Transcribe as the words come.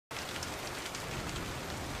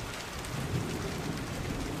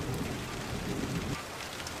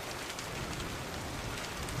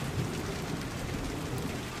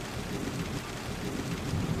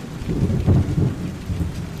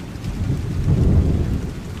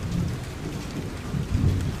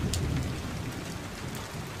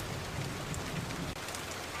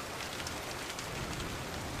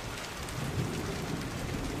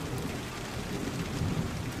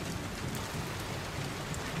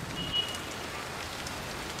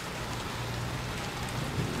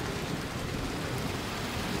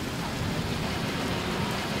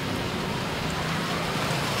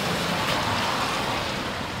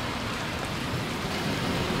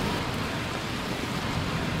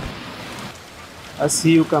I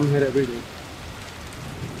see you come here every day.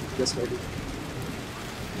 Yes, I do.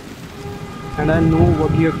 And I know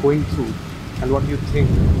what you're going through and what you think.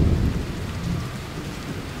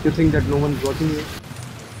 You think that no one's watching you?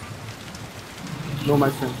 No,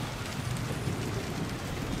 my friend.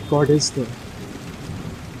 God is there.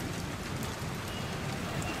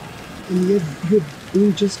 And yet you're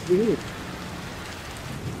doing just great.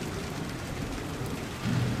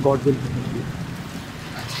 God will help you.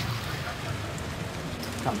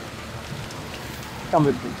 Come. Come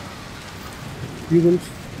with me. You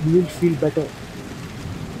will feel better.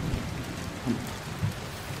 Come.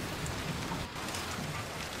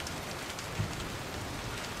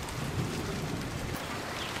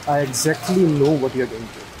 I exactly know what you're going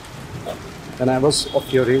through. When I was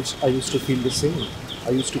of your age, I used to feel the same. I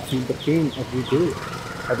used to feel the pain every day,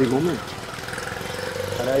 every moment.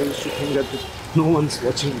 And I used to think that no one's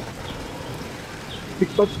watching me.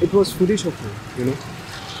 But it was foolish of me, you know.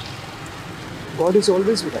 God is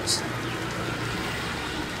always with us.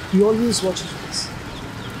 He always watches us.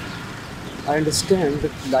 I understand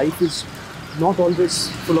that life is not always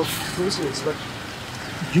full of roses, but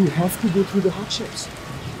you have to go through the hardships.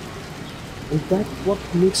 And that's what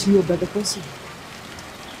makes you a better person.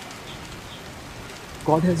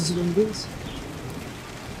 God has His own ways.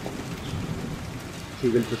 He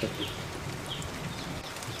will protect you.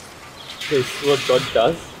 This is what God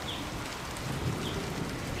does.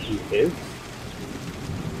 He helps.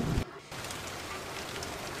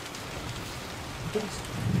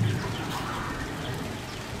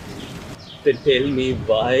 Then tell me,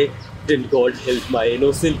 why didn't God help my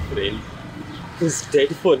innocent friend who's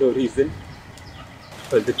dead for no reason,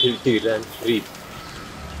 while the guilty ran free?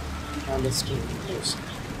 I understand. Yes.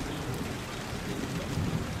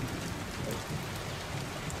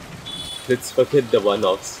 Let's forget the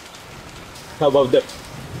one-offs. How about the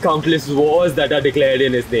countless wars that are declared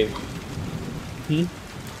in His name?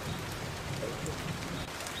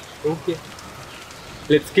 Okay.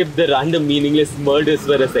 Let's skip the random meaningless murders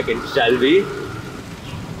for a second, shall we?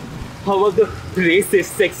 How about the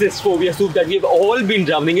racist, sexist phobia soup that we've all been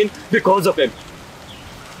drowning in because of Him?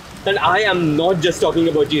 And I am not just talking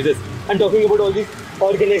about Jesus. I'm talking about all these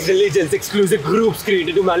organized religions, exclusive groups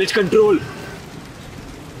created to manage control.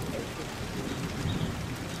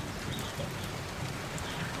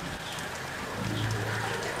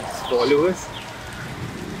 His followers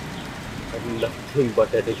are nothing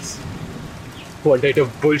but addicts. One type of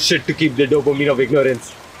bullshit to keep the dopamine of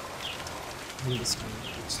ignorance. I understand.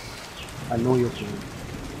 I know your pain.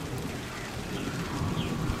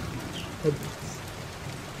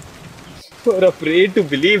 You're afraid to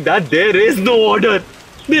believe that there is no order,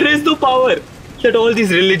 there is no power, that all these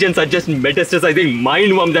religions are just metastasizing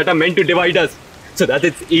mind worms that are meant to divide us, so that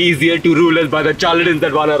it's easier to rule us by the charlatans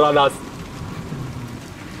that wanna run us.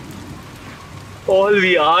 All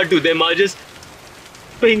we are to them are just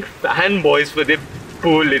pink fanboys for their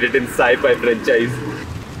poorly written sci-fi franchise.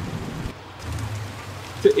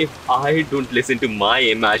 So if I don't listen to my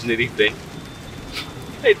imaginary friend,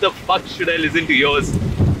 why the fuck should I listen to yours?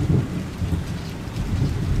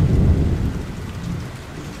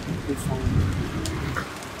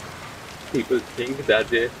 People think that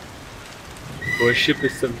their worship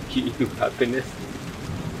is some key to happiness.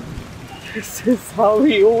 This is how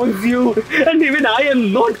He owns you. And even I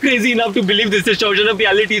am not crazy enough to believe this distortion of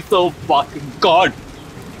reality. So fucking God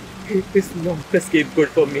is not a scapegoat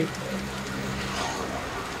for me.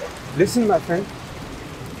 Listen, my friend.